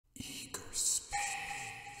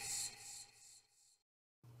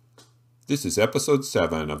This is episode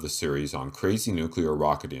 7 of the series on crazy nuclear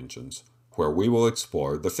rocket engines, where we will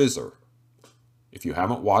explore the Fizzer. If you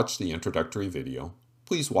haven't watched the introductory video,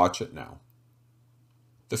 please watch it now.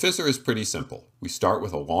 The Fizzer is pretty simple. We start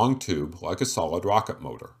with a long tube like a solid rocket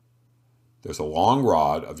motor. There's a long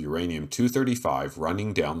rod of uranium-235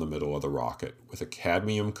 running down the middle of the rocket with a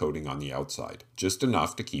cadmium coating on the outside, just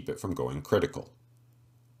enough to keep it from going critical.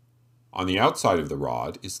 On the outside of the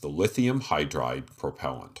rod is the lithium hydride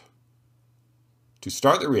propellant. To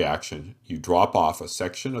start the reaction, you drop off a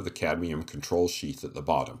section of the cadmium control sheath at the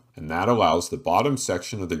bottom, and that allows the bottom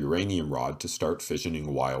section of the uranium rod to start fissioning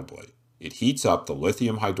wildly. It heats up the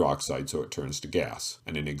lithium hydroxide so it turns to gas,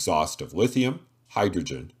 and an exhaust of lithium,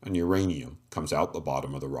 hydrogen, and uranium comes out the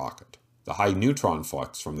bottom of the rocket. The high neutron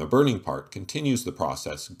flux from the burning part continues the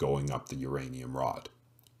process going up the uranium rod.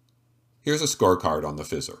 Here's a scorecard on the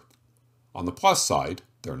Fizzer. On the plus side,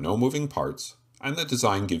 there are no moving parts, and the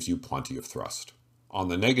design gives you plenty of thrust. On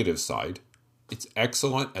the negative side, it's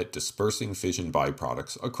excellent at dispersing fission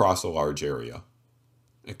byproducts across a large area.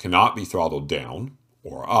 It cannot be throttled down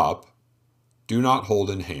or up. Do not hold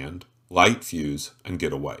in hand, light fuse, and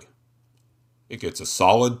get away. It gets a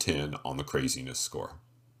solid 10 on the craziness score.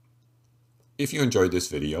 If you enjoyed this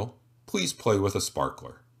video, please play with a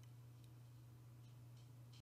sparkler.